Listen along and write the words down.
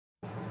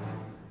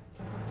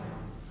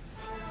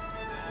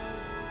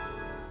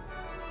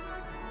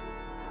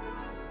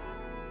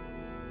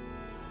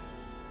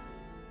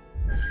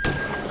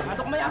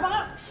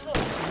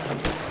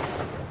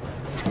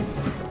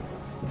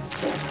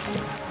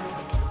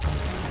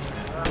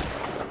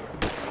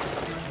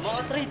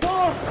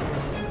traidor!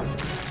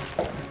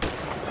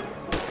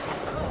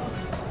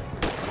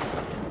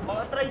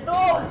 Mga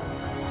traidor!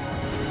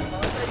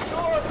 Mga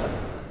traidor!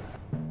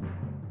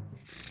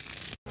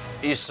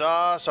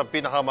 Isa sa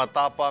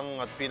pinakamatapang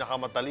at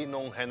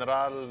pinakamatalinong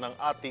heneral ng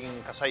ating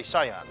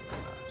kasaysayan,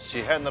 si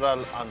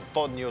Heneral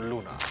Antonio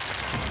Luna.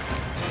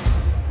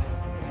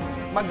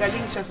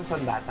 Magaling siya sa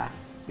sandata.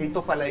 Ito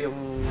pala yung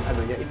ano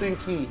niya, ito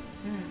yung key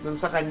dun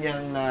sa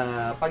kanyang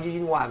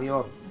pagiging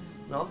warrior,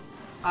 no?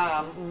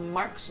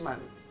 Marksman,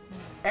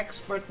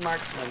 expert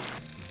marksman.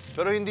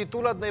 Pero hindi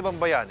tulad na ibang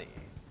bayani,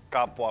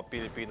 kapwa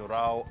Pilipino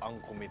raw ang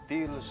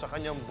kumitil sa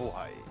kanyang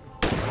buhay.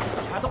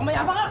 Masyado kang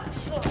mayabang ka!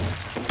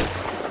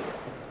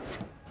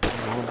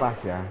 Bumaba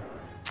siya,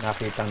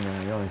 nakita niya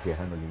ngayon si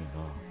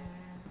Hanolino.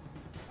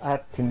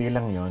 At hindi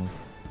lang yon,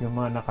 yung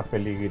mga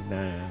nakapaligid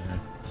na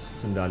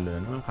sundalo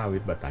ng mga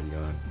kawit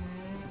batalyon.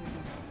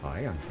 O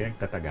ayun,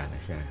 pinagtataga na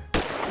siya.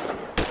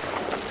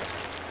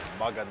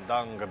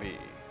 Magandang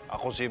gabi.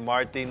 Ako si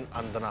Martin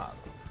Andanar.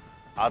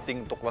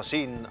 Ating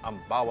tuklasin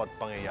ang bawat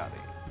pangyayari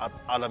at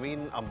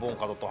alamin ang buong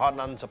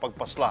katotohanan sa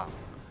pagpaslang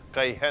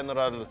kay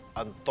Heneral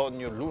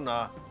Antonio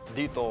Luna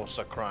dito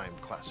sa Crime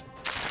Klasik.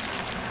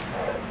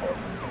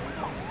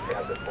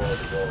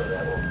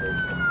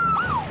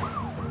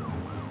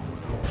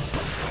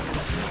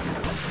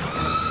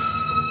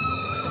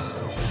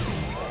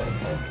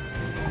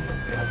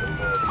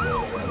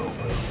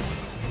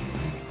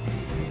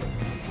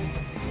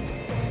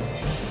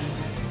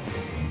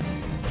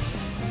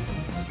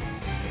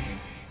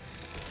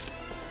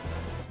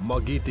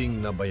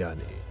 Magiting na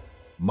bayani,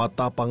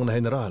 matapang na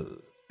heneral.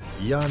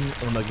 Yan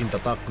ang naging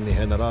tatak ni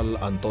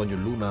Heneral Antonio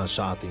Luna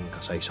sa ating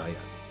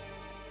kasaysayan.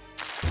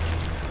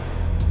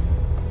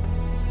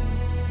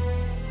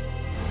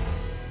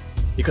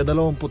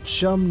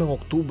 Ika-29 ng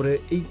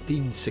Oktubre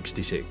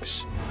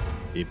 1866,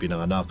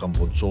 ipinanganak ang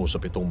bunso sa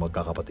 7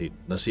 magkakapatid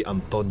na si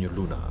Antonio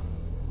Luna.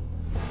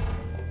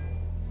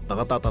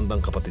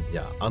 Nakatatandang kapatid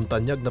niya ang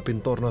tanyag na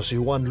pintor na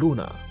si Juan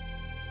Luna.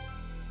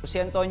 Si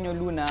Antonio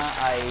Luna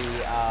ay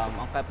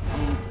ang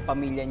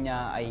pamilya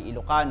niya ay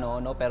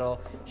Ilocano, no,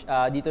 pero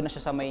dito na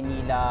siya sa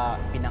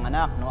Maynila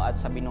pinanganak, no, at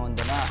sa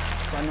Binondo na.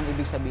 So anong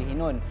ibig sabihin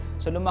nun?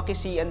 So lumaki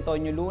si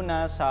Antonio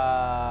Luna sa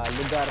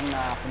lugar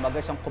na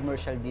kumbaga isang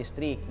commercial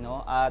district,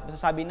 no, at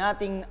masasabi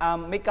nating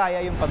may kaya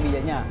yung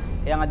pamilya niya.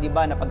 Kaya nga 'di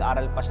ba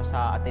napag-aral pa siya sa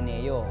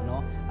Ateneo,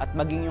 no, at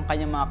maging yung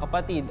kanyang mga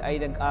kapatid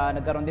ay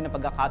nagkaroon din ng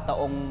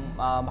pagkakataong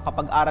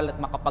makapag-aral at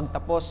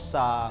makapagtapos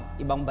sa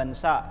ibang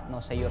bansa,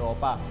 no, sa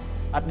Europa.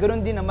 At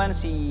ganoon din naman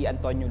si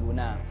Antonio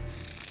Luna.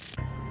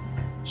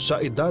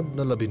 Sa edad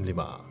na 15,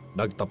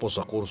 nagtapos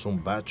sa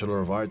kursong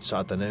Bachelor of Arts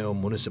sa Ateneo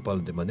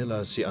Municipal de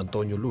Manila si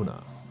Antonio Luna.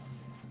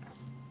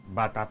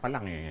 Bata pa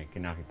lang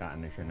kinakitaan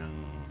na siya ng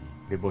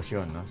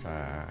debosyon, no, sa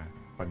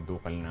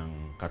pagdukal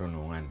ng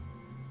karunungan.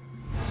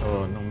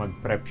 So nung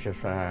mag-prep siya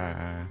sa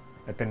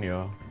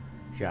Ateneo,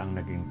 siya ang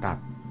naging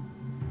top.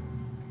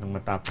 Nung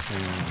matapos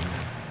yung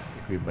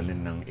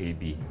equivalent ng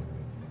AB,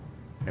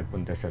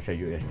 nagpunta siya sa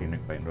UST,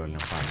 nagpa-enroll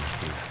ng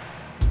pharmacy.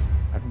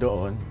 At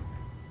doon,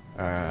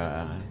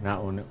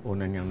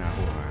 una niyang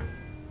nakuha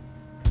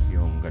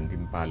yung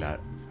gantimpala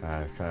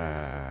sa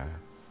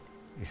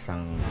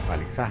isang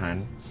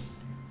paligsahan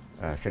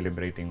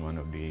celebrating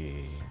one of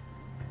the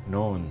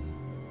known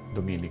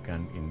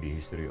Dominican in the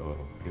history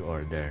of the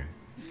order.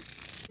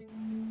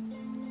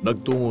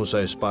 Nagtungo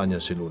sa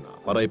Espanya si Luna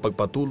para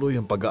ipagpatuloy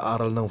ang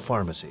pag-aaral ng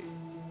pharmacy.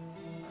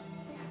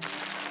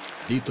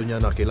 Dito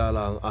niya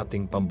nakilala ang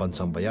ating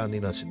pambansang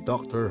bayani na si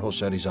Dr.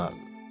 Jose Rizal.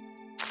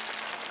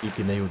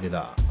 Itinayo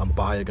nila ang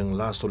pahayagang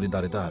La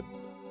Solidaridad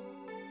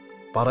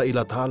para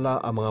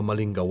ilathala ang mga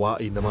maling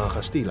gawain ng mga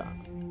Kastila.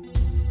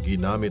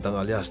 Ginamit ang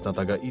alias na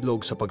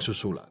taga-ilog sa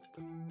pagsusulat.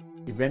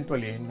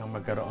 Eventually, nang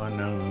magkaroon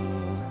ng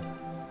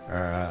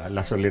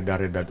La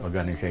Solidaridad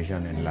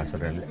Organization and La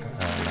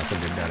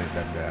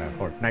Solidaridad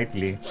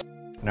Fortnightly,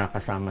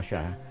 nakasama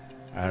siya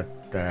at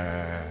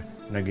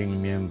naging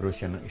miyembro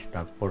siya ng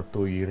staff for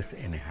 2 years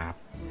and a half.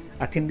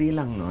 At hindi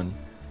lang nun,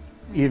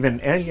 even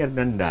earlier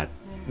than that,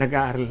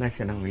 nag-aaral na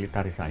siya ng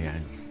military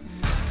science.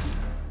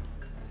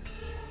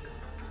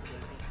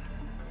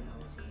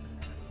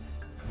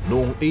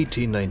 Noong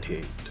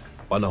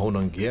 1898, panahon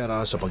ng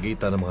giyera sa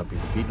pagitan ng mga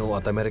Pilipino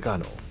at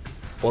Amerikano,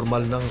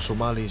 formal nang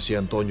sumali si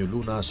Antonio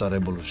Luna sa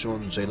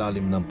revolusyon sa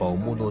ilalim ng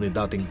paumuno ni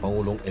dating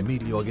Pangulong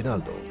Emilio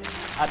Aguinaldo.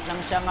 At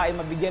nang siya nga ay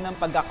mabigyan ng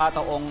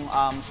pagkakataong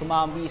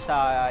sumami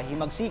sa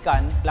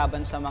himagsikan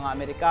laban sa mga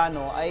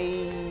Amerikano,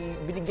 ay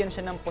binigyan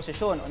siya ng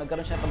posisyon o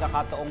nagkaroon siya ng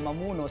pagkakataong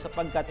mamuno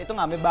sapagkat ito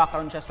nga may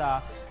background siya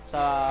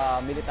sa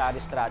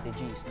military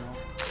strategies, no?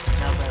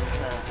 Laban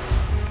sa...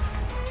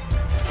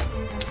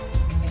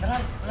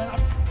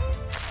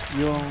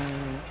 Yung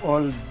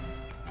old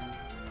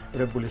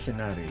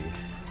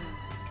revolutionaries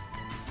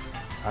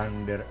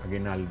under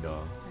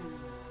Aguinaldo,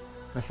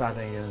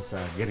 nasanay yun sa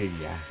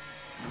guerrilla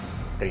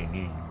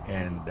training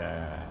and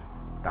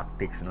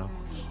tactics, no?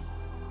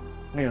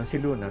 Ngayon,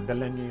 si Luna,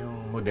 dala niya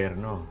yung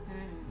moderno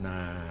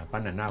na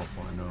pananaw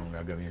kung anong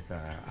gagawin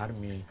sa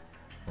army,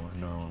 kung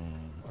anong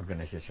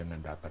organisasyon na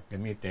dapat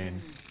gamitin.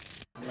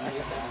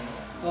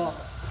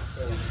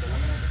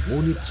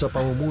 Ngunit sa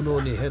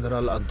pamumuno ni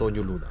Heneral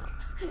Antonio Luna,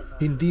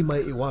 hindi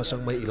may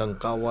iwasang may ilang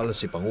kawal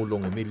si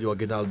Pangulong Emilio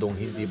Aguinaldong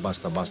hindi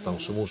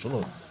basta-bastang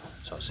sumusunod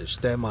sa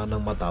sistema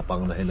ng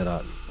matapang na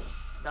Heneral.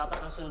 Dapat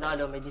ang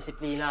sundalo may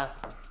disiplina.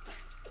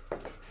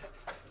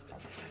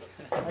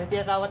 Ano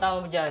tinatawa-tawa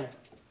mo dyan?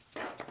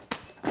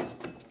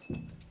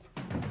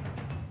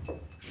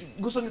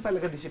 Gusto niyo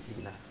talaga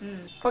disiplina.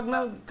 Pag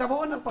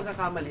nagkaroon ng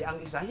pagkakamali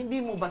ang isa,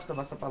 hindi mo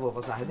basta-basta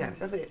parurusahan yan.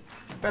 Kasi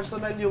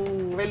personal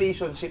yung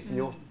relationship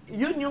niyo.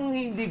 Yun yung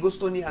hindi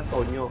gusto ni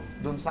Antonio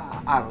dun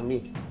sa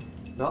army.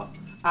 No?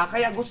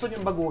 Kaya gusto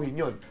niyang baguhin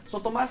yun. So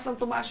tumaas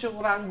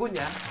yung ranggo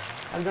niya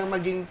hanggang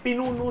maging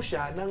pinuno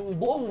siya ng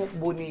buong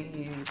hukbo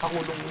ni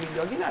Pangulong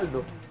Emilio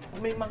Aguinaldo.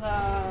 May mga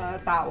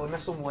tao na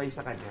sumuway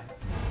sa kanya.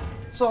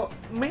 So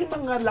may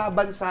mga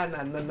laban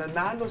sana na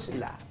nanalo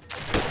sila.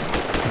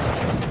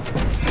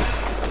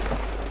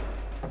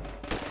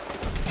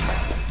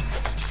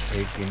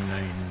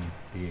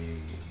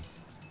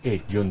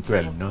 1898, June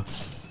 12, no?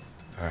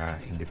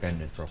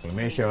 Independence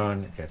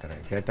Proclamation,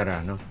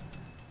 etc., no?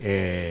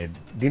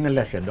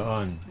 Dinala siya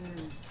doon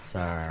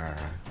sa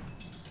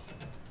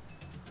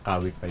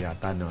kawit pa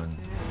yata noon,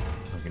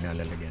 ang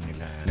kinalalagyan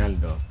nila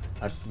Aguinaldo,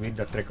 at with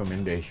that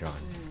recommendation,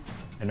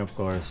 and of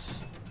course,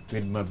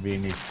 with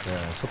Mabini's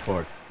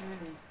support,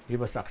 he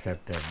was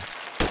accepted.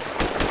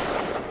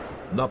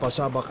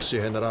 Napasabak si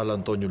Heneral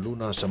Antonio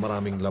Luna sa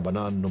maraming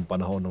labanan noong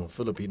panahon ng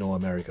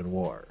Filipino-American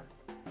War.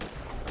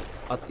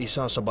 At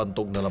isa sa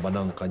bantog na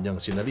labanang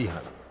kanyang sinalihan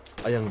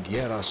ay ang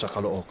giyera sa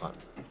Caloocan.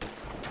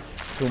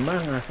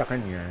 Tumanga sa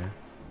kanya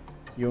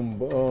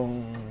yung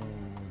buong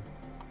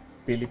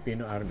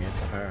Filipino Army at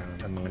saka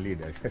ang mga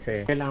leaders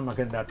kasi kailangan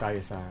maganda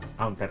tayo sa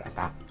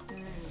counter-attack.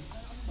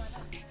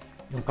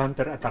 Yung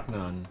counter-attack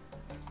noon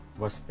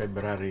was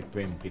February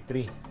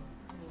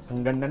 23.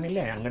 Ang ganda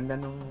nila ang ganda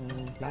ng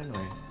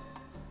plano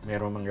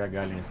Merong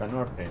manggagaling sa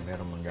norte,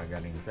 merong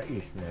manggagaling sa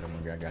east,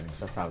 merong manggagaling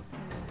sa south.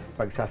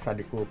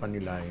 Pagsasalikupan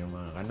nila yung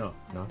mga no?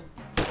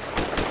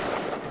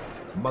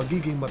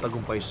 Magiging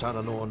matagumpay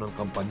sana noon ang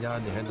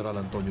kampanya ni Heneral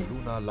Antonio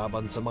Luna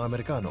laban sa mga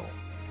Amerikano.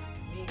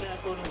 Hindi ka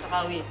ng tulong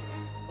sa kawit.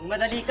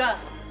 Magmadali ka!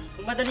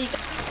 Magmadali ka!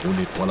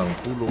 Ngunit walang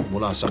tulong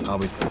mula sa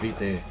Kawit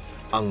Cavite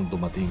ang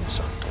dumating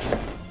sa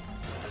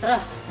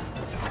Atras!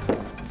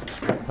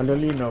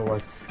 Hanolino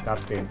was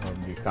captain of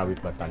the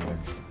Kawit Battalion.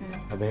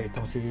 Sabi,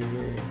 itong si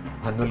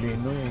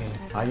Hanolino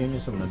ayaw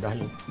niya sumunod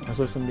dahil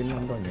nasusundin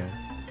lang doon niya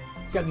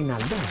si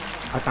Aguinaldo.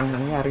 At ang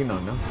nangyari no,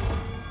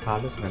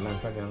 halos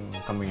nalansag ang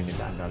kamay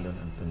nila, lalo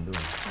ng tundo.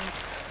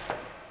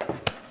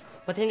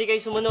 Ba't hindi kayo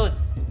sumunod?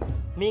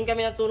 Humingi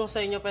kami ng tulong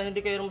sa inyo pero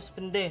hindi kayo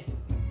rumuspende.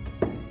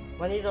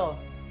 Manito,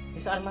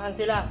 disarmahan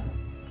sila.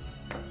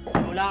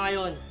 Simula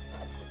ngayon,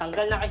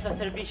 tanggal na kayo sa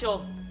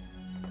serbisyo.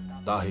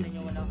 Dahil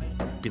dito,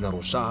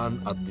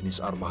 pinarusahan at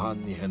dinisarmahan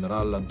ni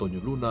Heneral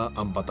Antonio Luna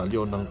ang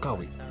batalyon ng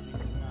Kawit.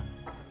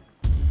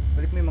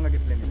 Balik mo yung mga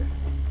gift nila.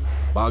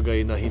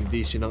 Bagay na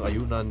hindi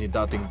sinang-ayunan ni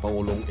dating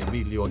Pangulong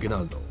Emilio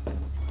Aguinaldo.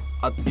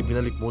 At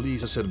ibinalik muli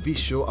sa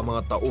serbisyo ang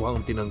mga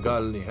tauhang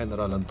tinanggal ni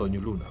Heneral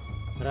Antonio Luna.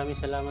 Maraming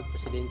salamat,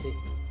 Presidente.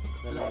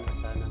 Salamat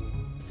sa namin.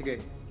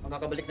 Sige,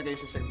 makakabalik na kayo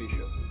sa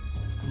serbisyo.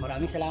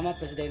 Maraming salamat,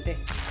 Presidente.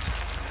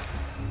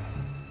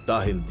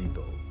 Dahil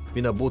dito,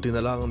 pinabuti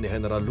na lang ni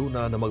Heneral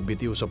Luna na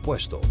magbitiw sa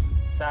pwesto.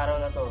 Sa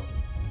araw na to,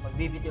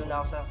 magbibitiw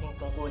na ako sa aking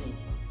tungkulin.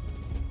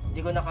 Hindi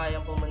ko na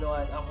kayang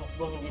pumunuan ang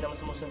hukbong hindi naman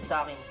sumusunod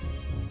sa akin.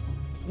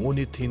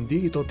 Ngunit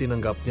hindi ito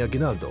tinanggap ni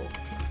Aguinaldo.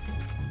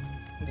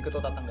 Hindi ko ito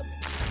tatanggapin.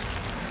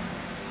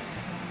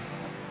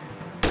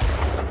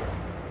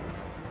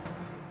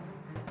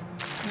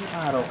 Ang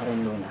araw ka rin,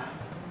 Luna.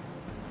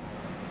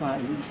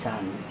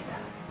 Maiisahan din kita.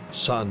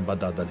 Saan ba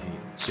dadalhin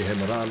si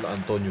Heneral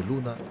Antonio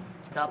Luna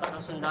Dapat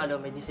ang sundalo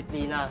may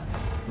disiplina.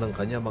 ng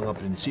kanya mga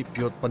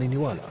prinsipyo at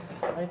paniniwala?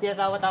 Ano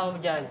tinatawa-tawa mo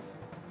dyan?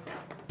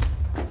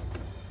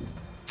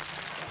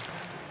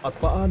 At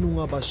paano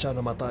nga ba siya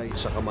namatay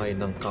sa kamay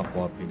ng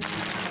kapwa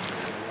Pilipino?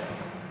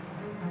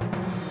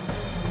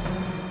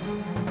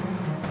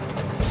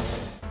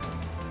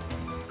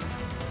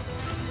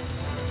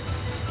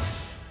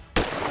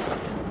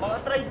 Mga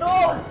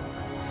traidor!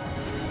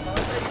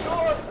 Mga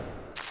traidor!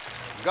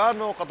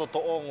 Gaano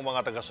katotoong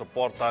mga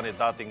taga-suporta ni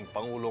dating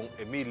Pangulong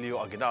Emilio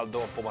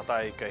Aguinaldo ang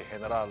pumatay kay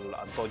Heneral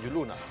Antonio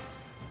Luna?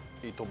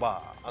 Ito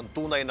ba ang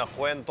tunay na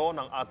kwento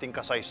ng ating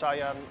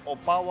kasaysayan o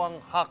pawang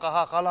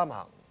haka-haka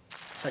lamang?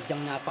 Sadyang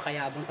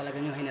napakayabang talaga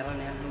yung Heneral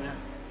na yan, Luna.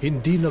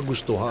 Hindi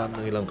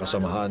nagustuhan ng ilang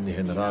kasamahan ni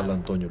Heneral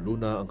Antonio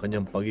Luna ang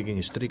kanyang pagiging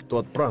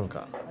istrikto at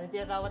prangka. Ano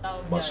tinatawa-tawa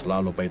mo Mas dyan?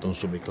 lalo pa itong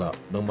sumiklap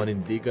ng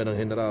manindigan ng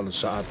Heneral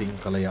sa ating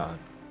kalayaan.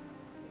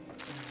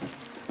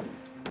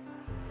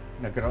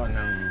 Nagkaroon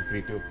ng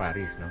Treaty of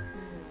Paris, no?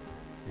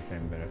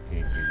 December of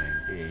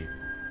 1898.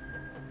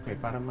 Okay,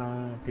 para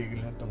matigil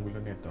na itong gulo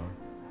nito,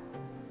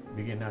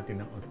 bigyan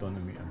natin ng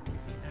autonomy ang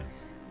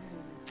Pilipinas.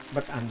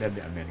 But under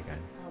the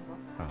Americans.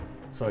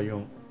 So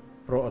yung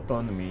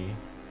pro-autonomy,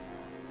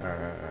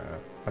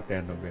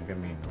 Paterno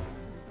Benjamino,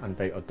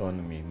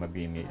 anti-autonomy,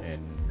 Mabini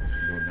and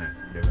Luna.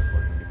 They were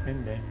for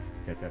independence,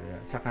 etc.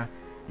 Saka,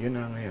 yun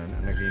na ngayon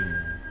ang naging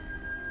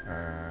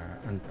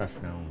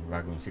antas ng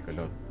bagong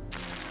sigalot.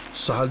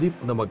 Sa halip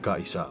na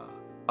magkaisa,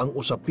 ang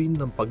usapin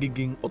ng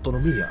pagiging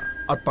otonomiya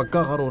at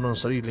pagkakaroon ng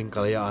sariling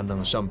kalayaan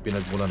ng siyang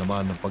pinagmula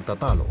naman ng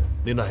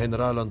pagtatalo ni na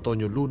Heneral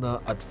Antonio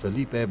Luna at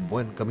Felipe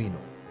Buencamino.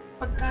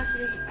 Pagka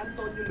si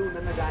Antonio Luna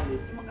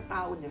nagalit, yung mga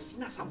tao niya,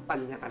 sinasampal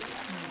niya talaga.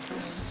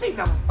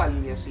 Sinampal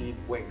niya si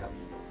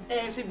Buencamino.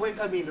 Si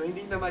Buencamino,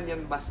 hindi naman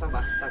yan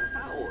basta-bastang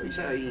tao.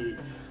 Siya ay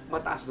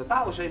mataas na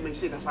tao, siya ay may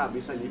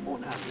sinasabi sa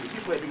lipunan. Hindi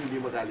pwedeng hindi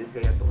magalit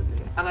kay Antonio.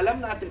 Ang alam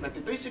natin at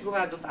ito'y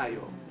sigurado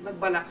tayo,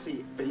 nagbalak si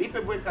Felipe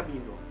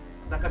Buencamino,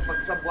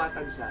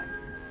 nakapagsabuatan siya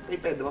kay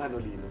Pedro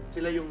Hanolino.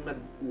 Sila yung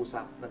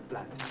nag-usap,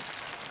 nagplansya.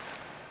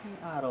 May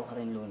araw ka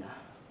rin, Luna.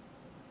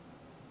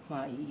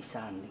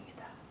 Maiisahan din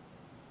kita.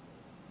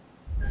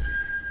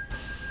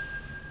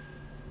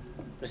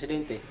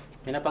 Presidente,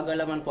 may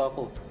napag-alaman po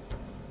ako.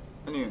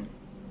 Ano yun?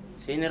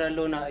 Si Heneral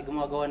Luna ay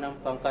gumagawa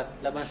ng pangkat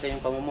laban sa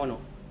iyong pamumuno.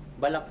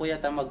 Balak po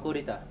yata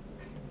magkudita.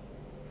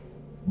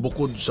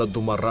 Bukod sa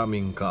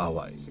dumaraming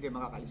kaaway, Sige,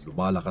 makakalis ko.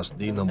 lumalakas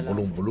din ang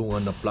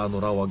bulong-bulungan na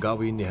plano raw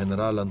agawin ni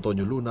Heneral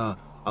Antonio Luna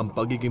ang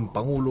pagiging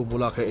pangulo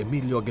mula kay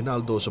Emilio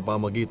Aguinaldo sa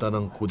pamagitan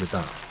ng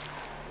kudeta.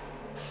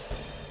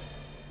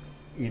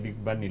 Ibig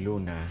ba ni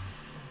Luna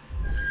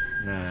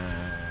na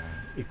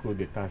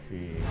ikudeta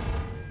si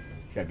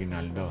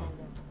Aguinaldo?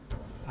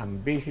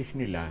 Ang basis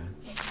nila,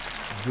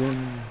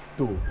 June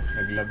 2,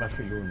 naglabas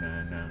si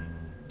Luna ng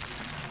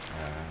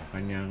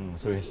kanyang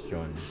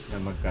suhestyon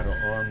na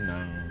magkaroon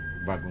ng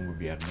bagong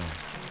gobyerno.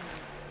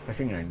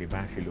 Kasi nga, di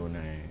ba, si Luna,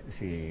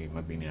 si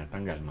Mabini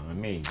natanggal, mga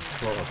May,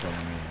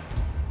 pro-autonomy,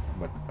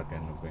 pati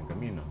ano po yung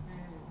Camino,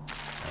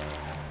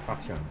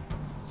 faction.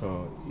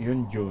 So,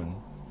 yun June,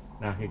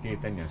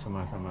 nakikita niya,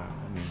 sumasama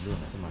ni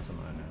Luna,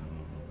 sumasama ng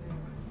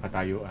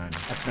katayuan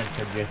at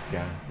nag-suggest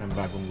siya ng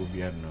bagong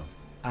gobyerno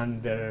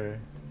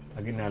under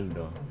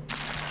Aguinaldo,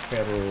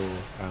 pero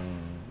ang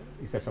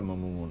isa sa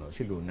mamumuno,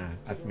 si Luna,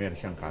 at meron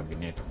siyang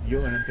cabinet.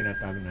 Yun ang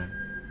tinatawag na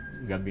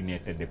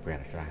Gabinete de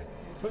Puwersa.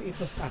 So it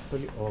was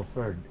actually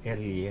offered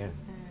earlier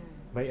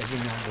by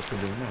Aguinaldo to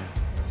Luna.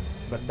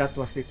 But that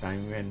was the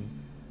time when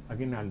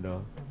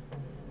Aguinaldo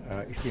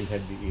still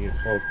had the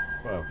hope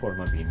for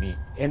Mabini.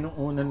 E nung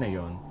una na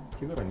yon,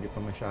 siguro hindi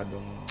pa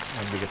masyadong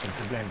mabigat ang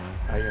problema,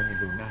 ayaw ni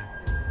Luna.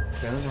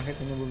 Pero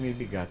nakita niya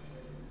bumibigat,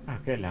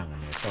 kailangan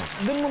nito.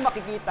 Doon mo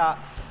makikita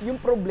yung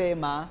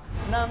problema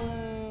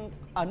ng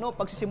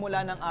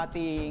pagsisimula ng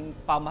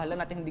ating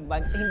pamahalaan, nating digmaan.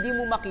 Hindi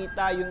mo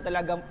makita yung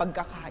talagang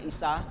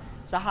pagkakaisa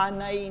sa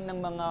hanay ng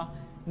mga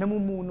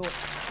namumuno.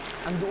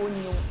 Andoon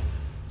yung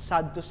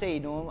sad to say,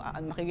 no?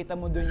 Makikita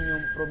mo doon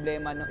yung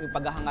problema ng yung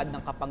paghahangad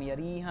ng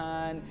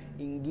kapangyarihan,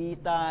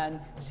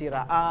 inggitan,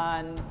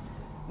 siraan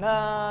na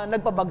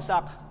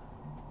nagpabagsak,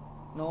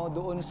 no,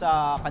 doon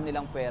sa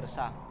kanilang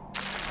puwersa.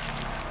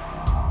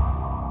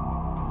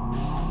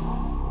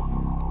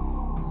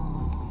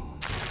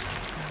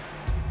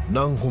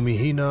 Nang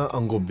humihina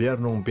ang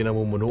gobyernong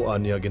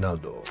pinamumunuan ni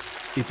Aguinaldo,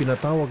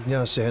 ipinatawag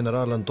niya si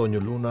Heneral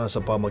Antonio Luna sa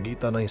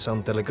pamagitan ng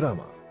isang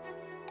telegrama.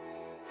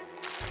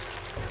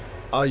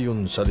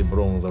 Ayon sa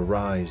librong The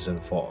Rise and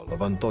Fall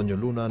of Antonio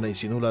Luna na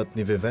isinulat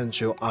ni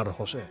Vivencio R.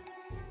 Jose,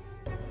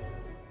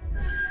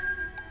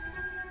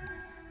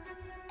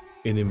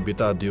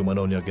 inimbita di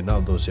umano ni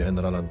Aguinaldo si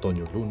Heneral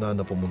Antonio Luna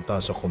na pumunta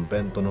sa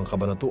kumbento ng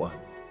Kabanatuan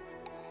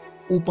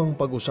upang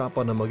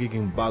pag-usapan ang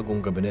magiging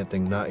bagong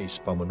gabineteng nais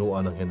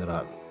pamunuan ng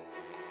Heneral.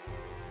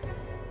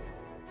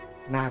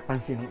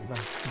 Napansin ng iba,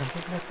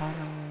 bakit na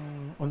parang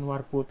on war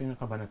puting ang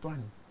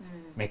Kabanatuan?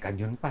 May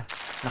kanyon pa.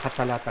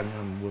 Nakatalatag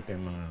ng buti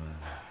mga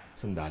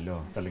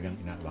sundalo. Talagang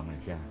inaabangan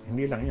siya.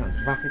 Hindi lang yon.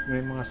 Bakit may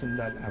mga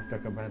sundalo after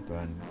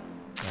Kabanatuan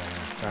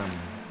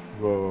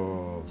go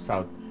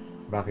south?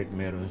 Bakit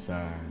meron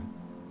sa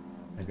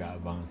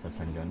nag-aabang sa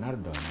San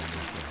Leonardo?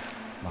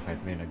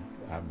 Bakit may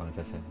nag-aabang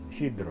sa San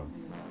Isidro?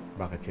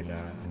 Bakit sila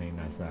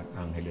nasa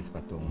Angeles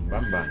patong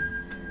Bamban?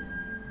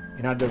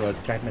 In other words,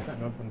 kahit na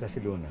saan punta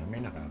si Luna, may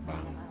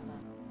nakaabang.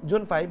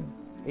 June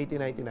 5,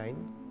 1899,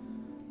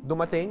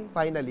 dumating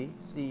finally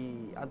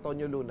si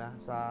Antonio Luna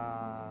sa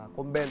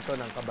kumbento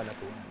ng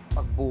Kabanatuan.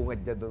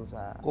 Pagbungad niya doon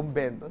sa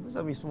kumbento, doon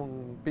sa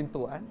mismong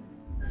pintuan,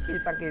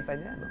 kitang-kita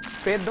niya, no?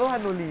 Pedro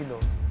Hanolino,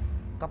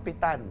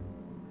 kapitan,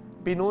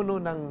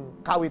 pinuno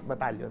ng Kawit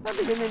Batalyon.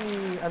 Sabi ganyan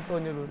ni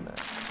Antonio Luna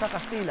sa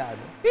Kastila,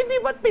 no? Hindi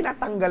ba't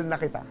pinatanggal na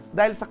kita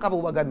dahil sa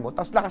karuwagan mo,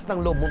 tapos lakas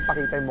ng loob mong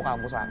pakita yung mukha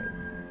mo sa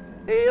akin?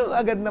 Yung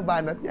agad na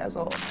banat niya.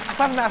 So,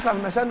 asam na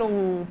siya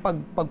nung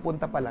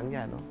pagpunta pa lang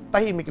niya, no?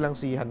 Tahimik lang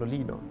si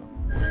Hanolino, no?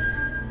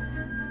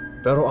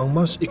 Pero ang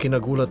mas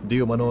ikinagulat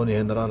di umano ni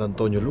Heneral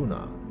Antonio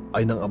Luna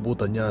ay nang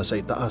abutan niya sa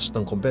itaas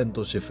ng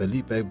kumbento si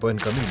Felipe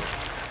Buencamino,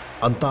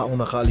 ang taong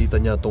nakaalitan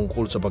niya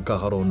tungkol sa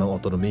pagkakaroon ng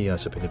otonomiya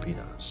sa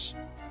Pilipinas.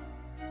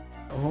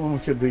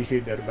 Si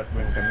Duisi Derbat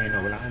Buencamino,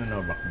 wala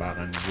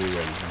bakbakan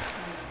jewel,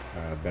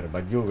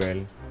 berba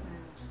jewel.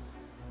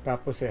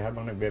 Tapos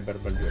habang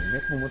nagbe-verbal yun, may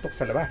pumutok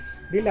sa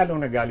labas. Di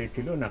lalong nagalit si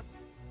Luna.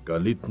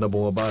 Galit na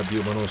bumaba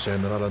di umano si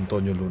Heneral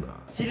Antonio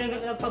Luna. Sino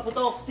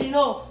nagpaputok?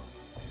 Sino?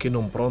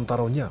 Kinumpronta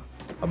raw niya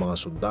ang mga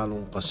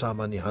sundalong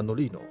kasama ni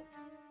Hanolino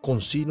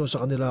kung sino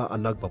sa kanila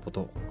ang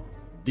nagpaputok.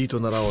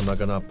 Dito na raw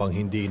naganap ang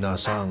hindi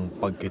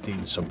inaasahang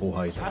pagkitil sa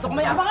buhay ng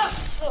Heneral.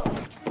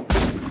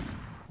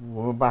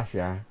 Bumaba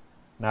siya,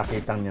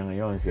 nakita niya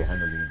ngayon si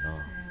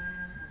Hanolino.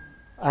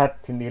 At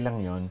hindi lang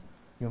yon,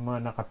 yung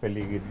mga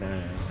nakapaligid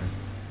na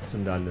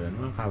sundalo,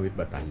 mga kawit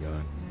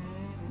batalyon.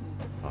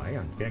 O,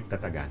 ayun,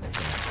 pinagtataga na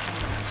siya.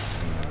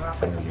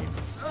 Hanolino.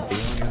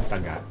 Yung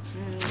taga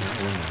na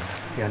una,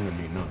 si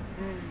Hanolino.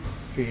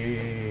 Si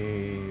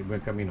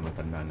Buencamino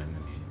matanda na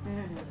nun eh.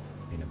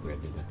 Hindi na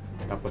pwede na.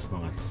 Tapos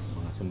mga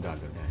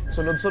sundalo na.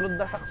 Sunod-sunod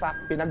na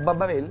saksak,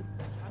 pinagbabaril,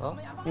 no?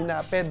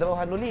 Nina Pedro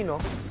Hanolino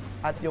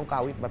at yung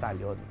kawit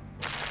batalyon.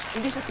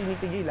 Hindi siya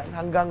tinitigilan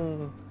hanggang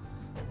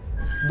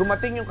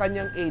dumating yung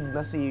kanyang aide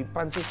na si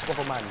Francisco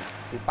Roman,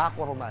 si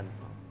Paco Roman.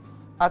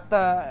 At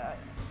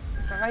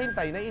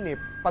kakahintay, nainip.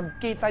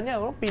 Pagkita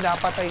niya,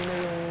 pinapatay na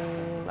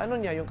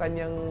yung yung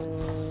kanyang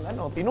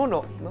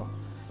pinuno, no?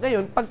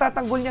 Ngayon,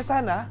 pagtatanggol niya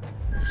sana,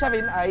 siya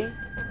rin ay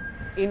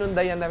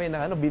inundayan na rin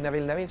ng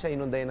binaril na rin siya,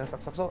 inundayan ng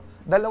saksak. So,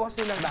 dalawa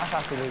silang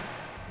na-assassinate,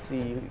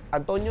 si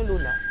Antonio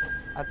Luna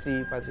at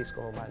si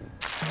Francisco Roman.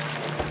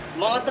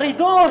 Mga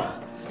traidor!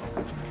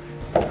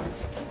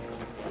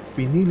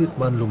 Pinilit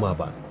man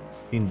lumaban,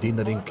 hindi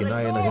na rin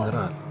kinaya ng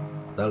Heneral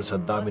dahil sa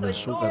dami ng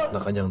sugat na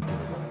kanyang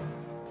tinubog.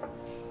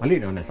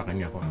 Malinaw na sa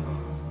kanya kung ano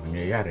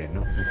nangyayari,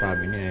 no?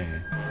 Nasabi niya,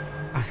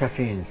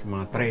 assassins,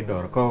 mga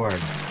traitor, cowards.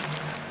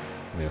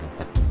 Mayroong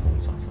 30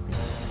 saksakin.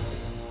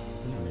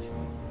 Wala na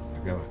siyang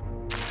nagawa.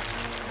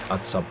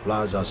 At sa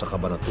plaza sa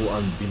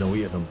Kabanatuan,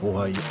 binawian ng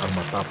buhay ang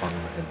matapang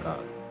na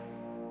Heneral.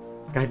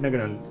 Kahit na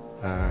gano'n,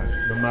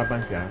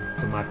 lumaban siya,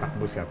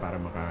 tumatakbo siya para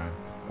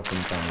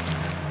makapapuntang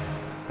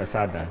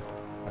kasada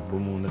at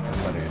bumunot ng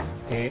baril.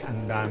 Ang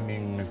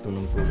daming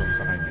nagtulong-tulong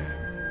sa kanya.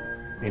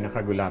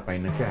 Nakagulapay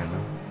na siya,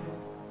 no?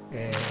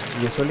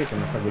 Usually,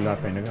 kung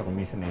nakagulapay na kung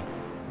minsan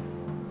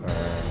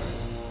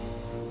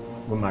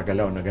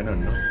gumagalaw na gano'n,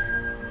 no?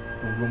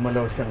 Kung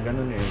gumalaw siyang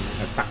gano'n,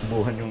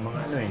 nagtakbuhan yung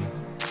mga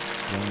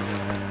yung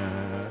mga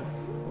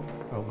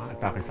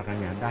umaatake sa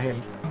kanya dahil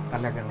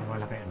talagang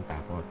malaki ang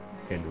takot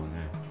kay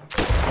Luna.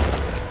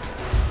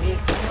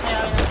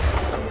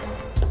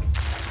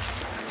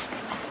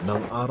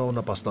 Nang araw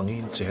na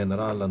paslangin si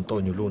Heneral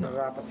Antonio Luna,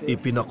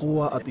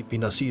 ipinakuha at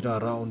ipinasira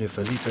raw ni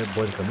Felipe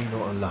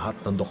Buencamino ang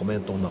lahat ng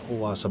dokumentong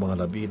nakuha sa mga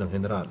labi ng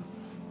Heneral.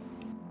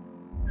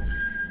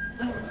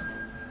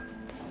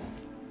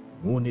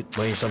 Ngunit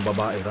may isang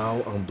babae raw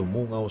ang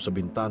dumungaw sa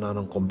bintana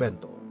ng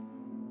kumbento.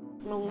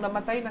 Nung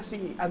namatay na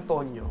si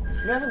Antonio,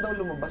 meron daw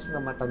lumabas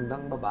na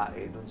matandang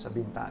babae doon sa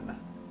bintana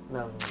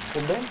ng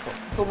kumbento.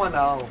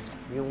 Tumanaw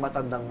yung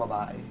matandang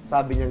babae.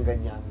 Sabi niya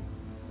ganyan,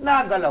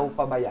 nagalaw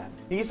pa ba yan?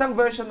 Yung isang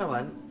version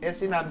naman,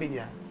 sinabi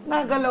niya,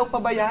 nagalaw pa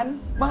ba yan?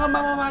 Mga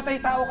mamamatay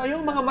tao kayo,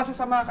 mga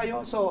masasama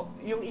kayo. So,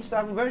 yung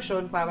isang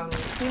version, parang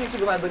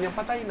sinisigurado niyang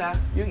patay na.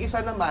 Yung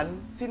isa naman,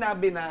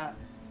 sinabi na,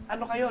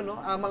 ano kayo, no?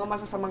 Mga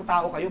masasamang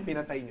tao kayo,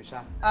 pinatay niyo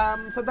siya.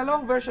 Sa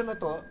dalawang version na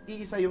to,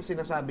 iisa yung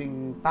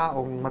sinasabing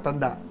taong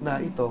matanda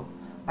na ito,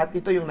 at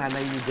ito yung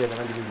nanay ni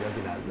General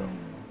Aguinaldo,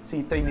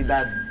 si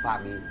Trinidad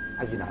Fami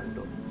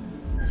Aguinaldo.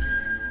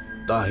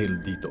 Dahil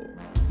dito,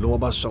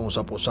 lumabas ang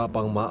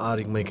usap-usapang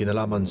maaring may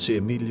kinalaman si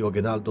Emilio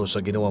Aguinaldo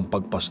sa ginawang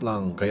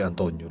pagpaslang kay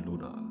Antonio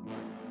Luna.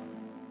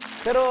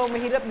 Pero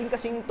mahirap din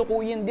kasing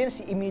tukuyin din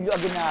si Emilio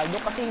Aguinaldo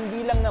kasi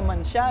hindi lang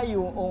naman siya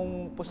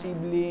yung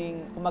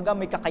posibleng, kumaga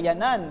may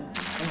kakayanan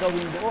na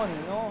gawin doon,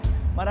 no?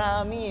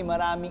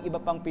 Maraming iba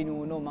pang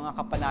pinuno, mga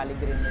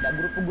kapanalig rin nila.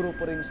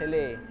 Grupo-grupo rin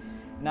sila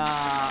na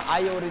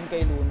ayaw rin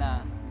kay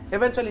Luna.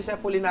 Eventually, si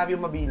Apolinario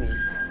Mabini,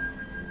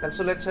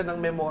 nagsulat siya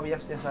ng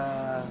memoryas niya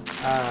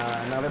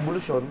na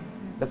revolusyon,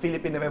 the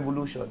Philippine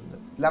Revolution,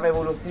 La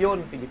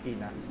Revolución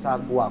Filipina,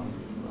 sa Guam,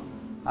 no?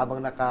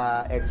 Habang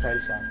naka-exile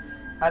siya.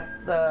 At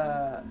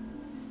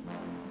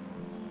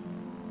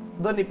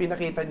doon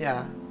ipinakita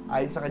niya,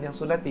 ayon sa kanyang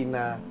sulatin,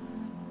 na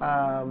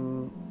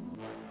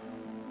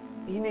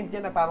hinint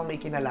niya na parang may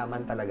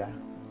kinalaman talaga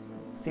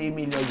si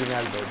Emilio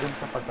Aguinaldo doon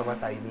sa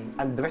pagkamatay ni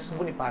Andres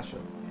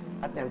Bonifacio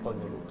at ni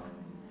Antonio Luna.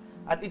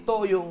 At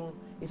ito yung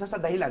isa sa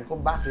dahilan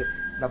kung bakit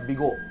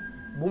nabigo,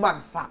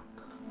 bumagsak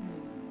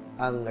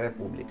ang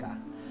Republika.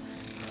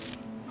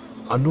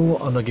 Ano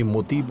ang naging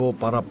motibo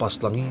para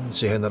paslangin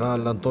si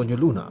Heneral Antonio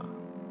Luna?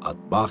 At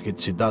bakit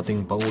si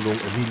dating Pangulong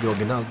Emilio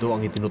Aguinaldo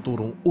ang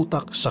itinuturong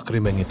utak sa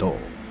krimeng ito?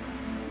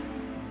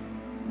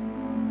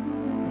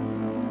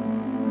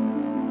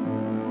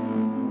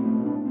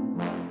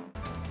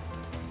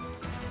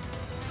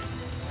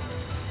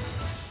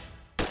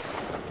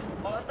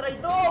 Mga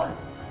traidor!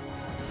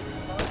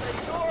 Mga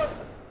traidor!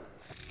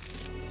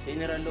 Si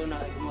Heneral Luna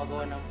ay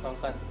gumagawa ng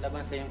pangkat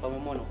laban sa iyong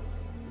pamumuno.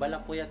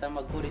 Balak po yata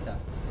magkurita.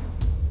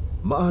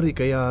 Maari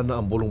kaya na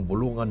ang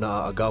bulong-bulungan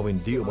na aagawin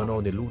di umano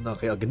ni Luna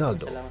kay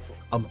Aguinaldo,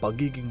 ang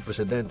pagiging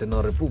presidente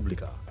ng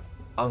Republika,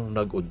 ang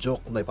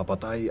nag-udyok na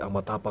ipapatay ang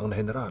matapang na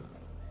Heneral.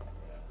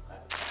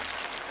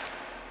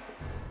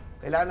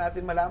 Kailangan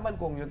natin malaman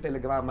kung yung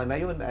telegrama na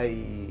yun ay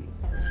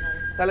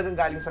talagang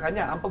galing sa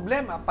kanya. Ang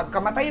problema,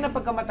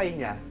 pagkamatay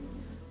niya,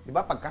 di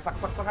ba,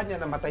 pagkasaksak sa kanya,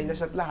 namatay na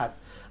siya at lahat,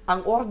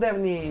 ang order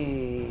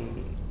ni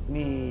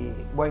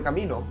Buen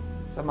Camino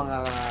sa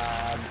mga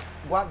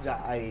gwardiya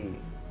ay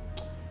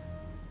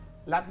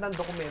lahat ng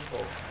dokumento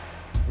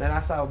na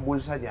nasa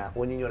bulsa niya,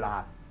 kunin nyo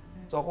lahat.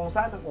 So kung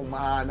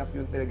mahanap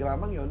yung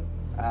telegramang yun,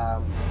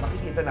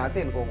 makikita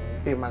natin kung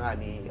pirma nga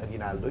ni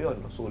Aguinaldo yun,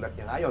 sulat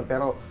niya nga yun.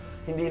 Pero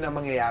hindi na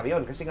mangyayari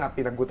yun kasi nga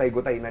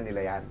pinaggutay-gutay na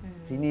nila yan.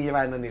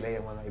 Sinira na nila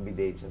yung mga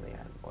ebidensya na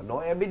yan. O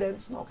no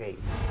evidence, no case.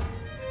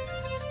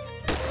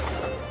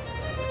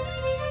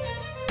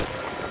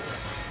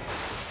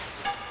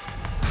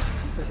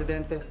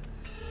 Presidente,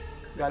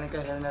 galing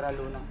kay Heneral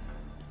Luna.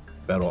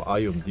 Pero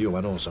ayon di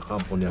umano sa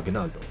kampo ni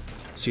Aguinaldo,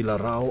 sila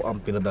raw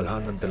ang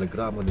pinadalhan ng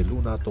telegrama ni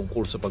Luna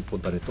tungkol sa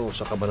pagpunta nito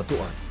sa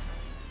kabanatuan.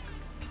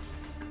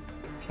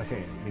 Kasi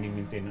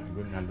minimintay ng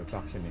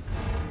Aguinaldo.PH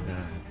na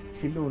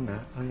si Luna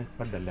ang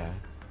nagpadala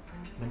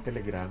ng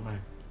telegrama.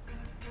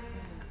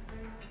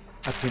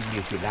 At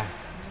hindi sila.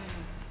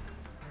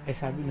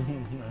 Sabi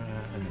nung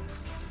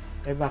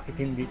bakit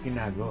hindi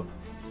tinago?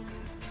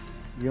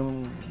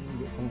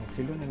 Kung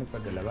si Luna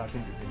nagpadala, bakit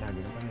hindi tinago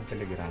yung kanyang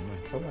telegrama?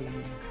 So walang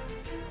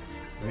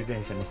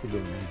ebidensya na si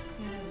Luna.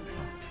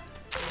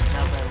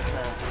 Laban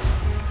sa...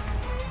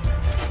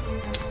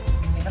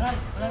 Heneral,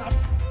 wala na.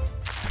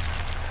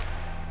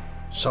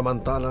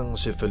 Samantalang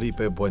si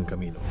Felipe Buen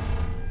Camino,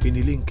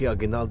 piniling kay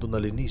Aguinaldo na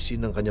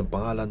linisin ang kanyang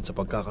pangalan sa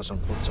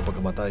pagkakasangkot sa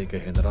pagkamatay kay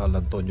Heneral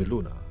Antonio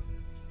Luna.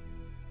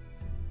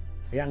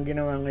 Kaya ang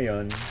ginawa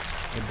ngayon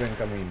ni Buen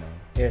Camino,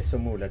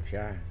 sumulat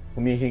siya.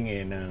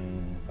 Humihingi ng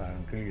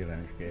parang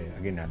clearance kay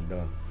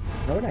Aguinaldo.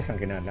 Wala siyang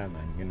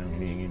kinalaman, yun ang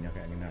hinihingi niya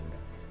kay Aguinaldo.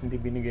 Hindi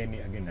binigay ni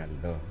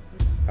Aguinaldo.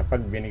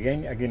 Kapag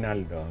binigay ni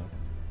Aguinaldo,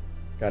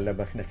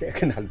 lalabas na si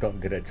Aguinaldo ang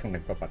diretsong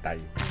nagpapatay.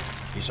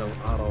 Isang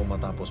araw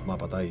matapos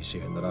mapatay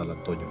si Heneral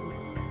Antonio Luna,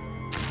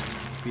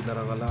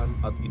 pinarangalan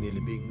at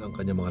inilibing ang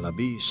kanyang mga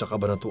labi sa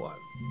kabanatuan.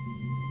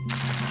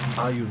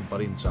 Ayon pa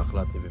rin sa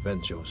aklat ni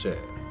Vivencio Jose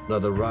na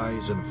The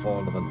Rise and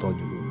Fall of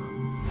Antonio Luna.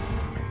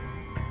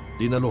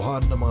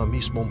 Dinaluhan ng mga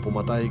mismong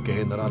pumatay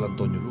kay Heneral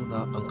Antonio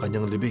Luna ang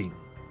kanyang libing.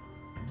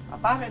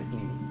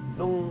 Apparently,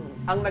 nung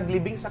ang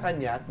naglibing sa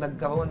kanya at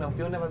nagkaroon ng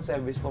funeral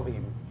service for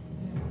him,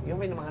 yung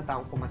may mga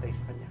taong pumatay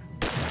sa kanya.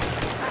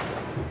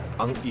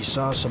 Ang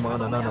isa sa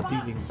mga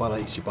nananatiling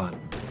palaisipan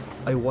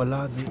ay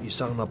wala ni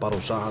isang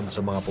naparusahan sa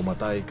mga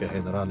pumatay kay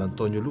Heneral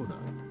Antonio Luna.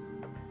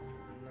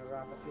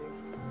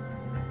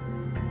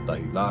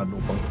 Dahilan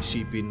upang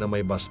isipin na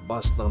may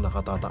basbas ng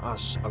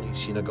nakatataas ang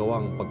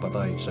isinagawang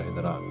pagpatay sa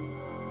Heneral.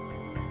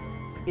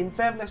 In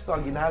fairness to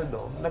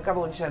Aguinaldo,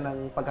 nagkaroon siya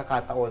ng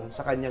pagkakataon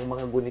sa kanyang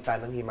mga gunita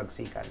ng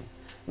himagsikan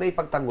na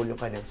ipagtanggol yung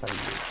kanyang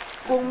sarili.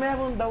 Kung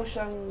meron daw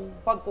siyang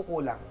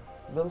pagkukulang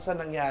doon sa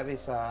nangyari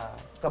sa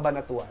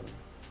kabanatuan,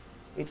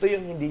 ito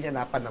yung hindi niya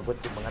napanagot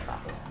yung mga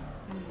tao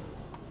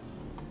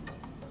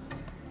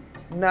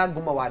na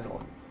gumawa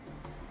noon.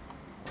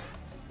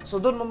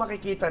 So doon mo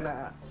makikita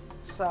na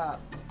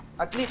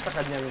at least sa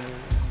kanyang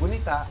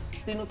gunita,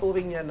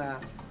 tinuturing niya na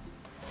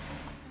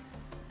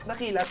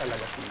nakila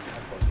talaga si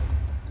Antonio.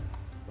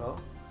 No?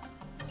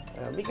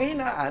 May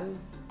kahinaan,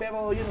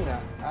 pero yun nga,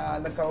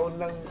 nagkaroon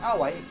ng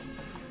away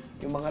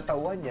yung mga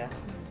tauhan niya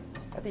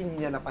at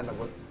hindi niya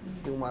napanagot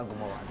yung mga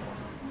gumawa noon.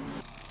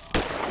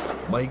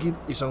 Mahigit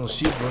isang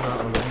siglo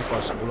na ang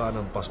lumipas mula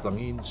ng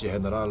paslangin si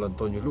Heneral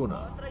Antonio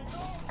Luna.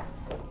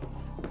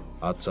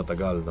 At sa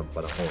tagal ng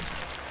panahon,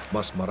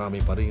 mas marami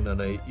pa rin na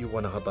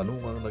naiiwan na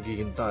katanungang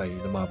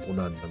naghihintay na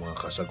mapunan ng mga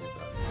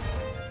kasagutan.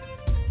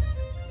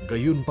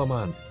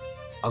 Gayunpaman,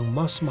 ang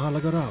mas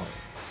mahalaga raw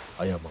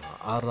ay ang mga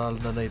aral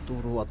na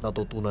naituro at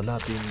natutunan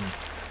natin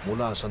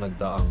mula sa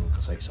nagdaang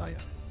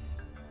kasaysayan.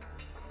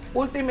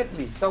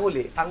 Ultimately, sa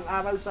huli, ang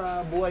aral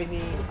sa buhay ni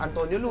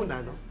Antonio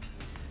Luna, no?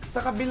 Sa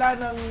kabila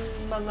ng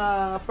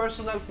mga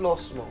personal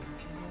flaws mo,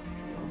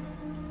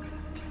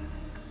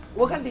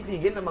 huwag kang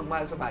titigil na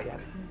magmahal sa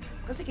bayan.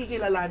 Kasi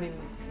kikilalanin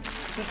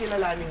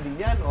din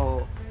yan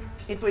o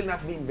it will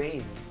not be in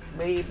vain.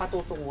 May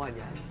patutunguhan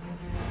yan.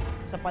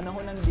 Sa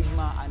panahon ng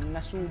digmaan,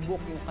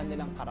 nasubok yung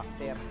kanilang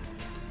karakter.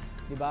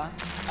 Diba?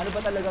 Ano ba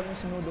talagang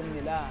sinulong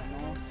nila?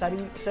 No?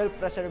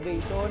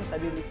 Self-preservation,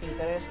 sarili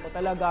interest, o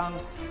talagang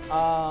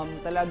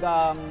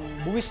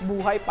buwis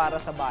buhay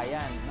para sa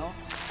bayan. No?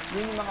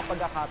 Yun yung mga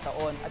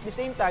pagkakataon. At the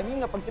same time, yun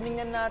nga, pag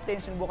tinignan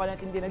natin, sinubukan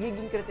natin din,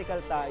 nagiging critical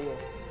tayo.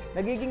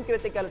 Nagiging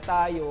critical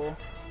tayo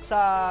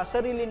sa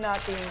sarili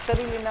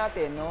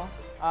natin, no?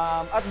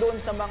 At doon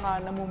sa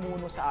mga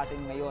namumuno sa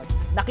atin ngayon.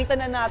 Nakita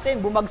na natin,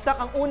 bumagsak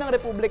ang unang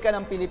republika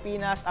ng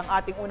Pilipinas, ang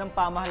ating unang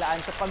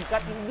pamahalaan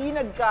sapagkat hindi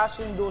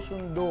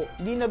nagkasundo-sundo,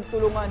 hindi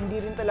nagtulungan,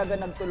 hindi rin talaga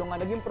nagtulungan.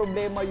 Naging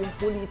problema yung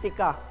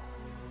politika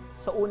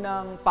sa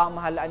unang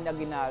pamahalaan ni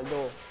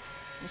Aguinaldo.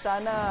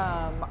 Sana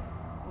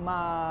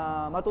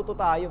matuto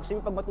tayo.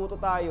 Kasi pag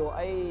matuto tayo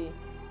ay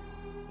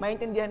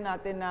maintindihan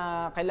natin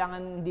na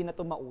kailangan hindi na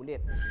ito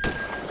maulit.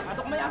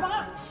 Atok mayabang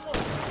nga!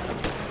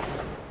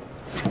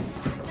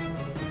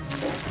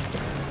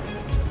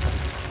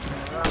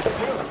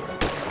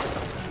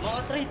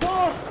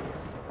 traitor!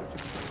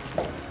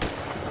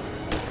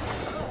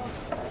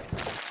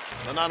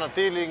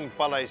 Nananatiling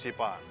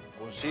palaisipan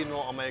kung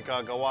sino ang may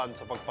kagawan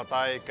sa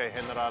pagpatay kay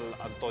Heneral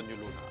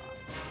Antonio Luna.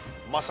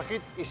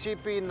 Masakit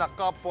isipin na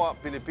kapwa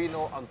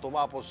Pilipino ang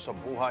tumapos sa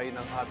buhay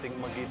ng ating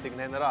magiting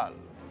na Heneral.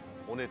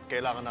 Ngunit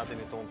kailangan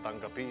natin itong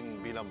tanggapin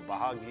bilang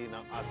bahagi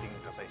ng ating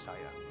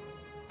kasaysayan.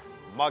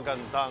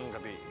 Magandang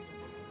gabi.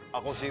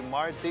 Ako si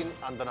Martin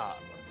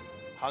Andanal.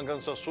 Hanggang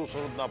sa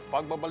susunod na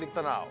pagbabalik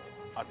tanaw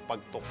at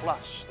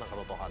pagtuklas ng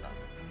katotohanan.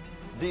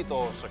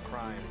 Dito sa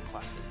Crime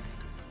Klasik.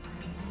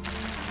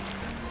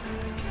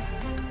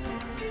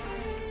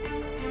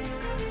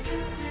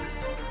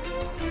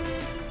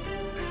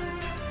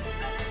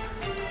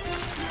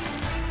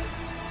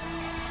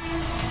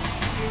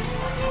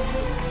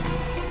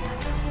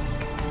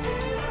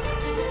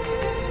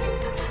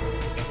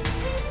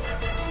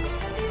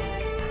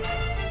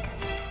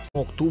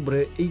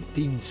 Oktubre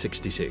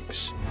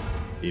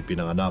 1866,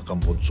 ipinanganak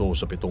ang bunso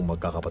sa 7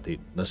 magkakapatid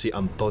na si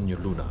Antonio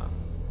Luna.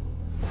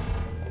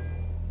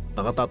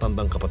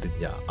 Nakatatandang kapatid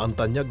niya ang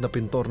tanyag na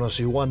pintor na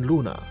si Juan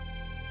Luna.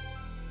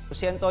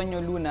 Si Antonio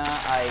Luna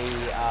ay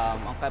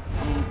ang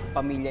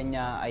pamilya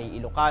niya ay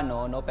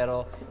Ilocano, no,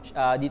 pero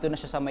dito na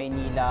siya sa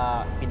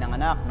Maynila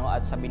pinanganak, no,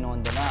 at sa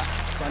Binondo na.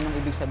 So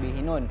anong ibig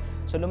sabihin nun?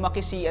 So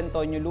lumaki si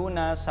Antonio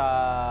Luna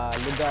sa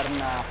lugar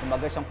na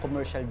kumbaga isang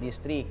commercial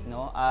district,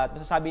 no? At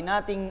masasabi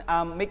nating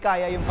may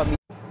kaya yung pamilya.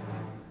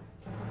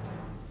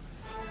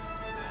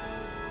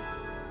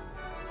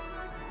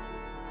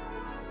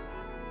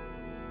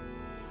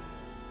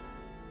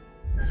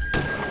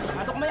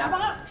 Atok mayabang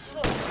nga!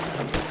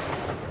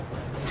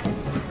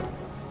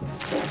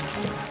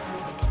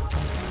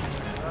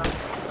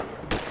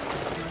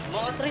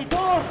 Mga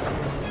traitor!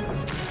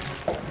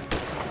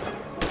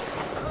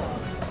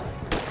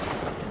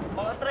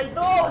 Mga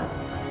traitor!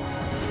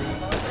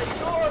 Mga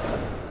traitor!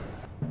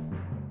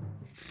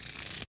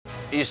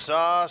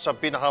 Isa sa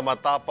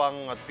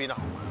pinakamatapang at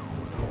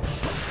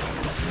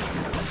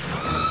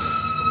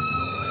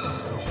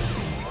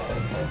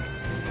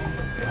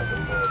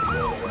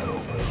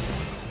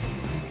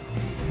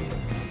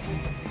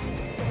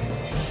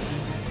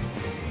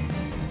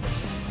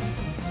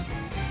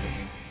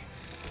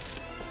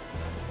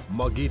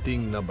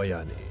magiting na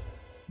bayani,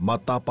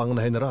 matapang na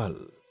Heneral.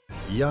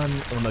 Yan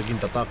ang naging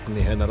tatak ni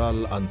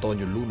Heneral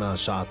Antonio Luna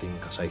sa ating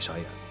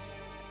kasaysayan.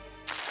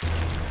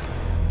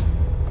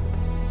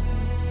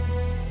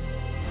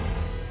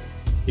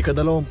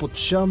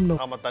 Ika-29 ng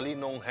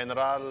matalinong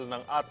Heneral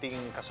ng ating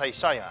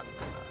kasaysayan,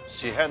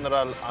 si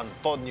Heneral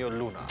Antonio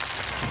Luna.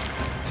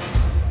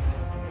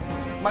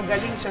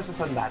 Magaling siya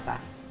sa sandata.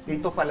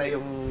 Ito pala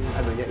yung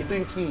ano niya, ito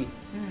yung key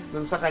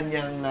dun sa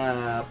kanyang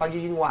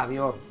pagiging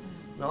warrior,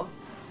 no?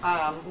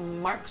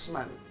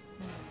 Marksman,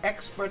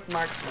 expert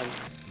marksman.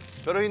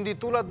 Pero hindi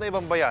tulad na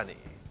ibang bayani,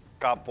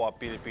 kapwa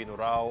Pilipino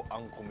raw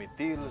ang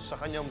kumitil sa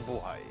kanyang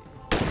buhay.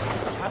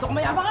 Atok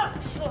mayabang nga!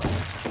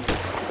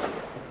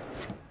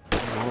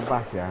 Bumaba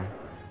siya,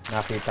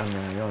 nakita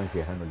niya ngayon si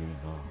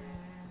Hanolino.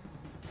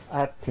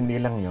 At hindi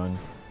lang yon,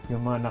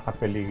 yung mga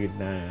nakapaligid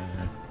na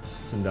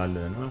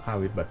sundalo ng mga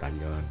kawit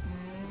batalyon.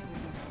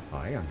 O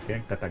ayun,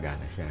 pinagtataga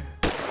na siya.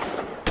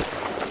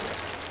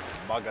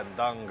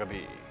 Magandang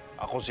gabi.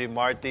 Ako si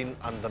Martin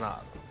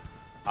Andanal.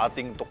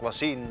 Ating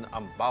tuklasin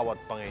ang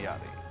bawat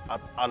pangyayari at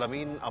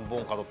alamin ang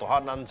buong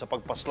katotohanan sa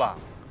pagpaslang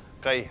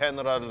kay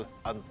Heneral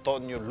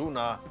Antonio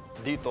Luna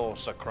dito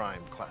sa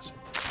Crime Klasik.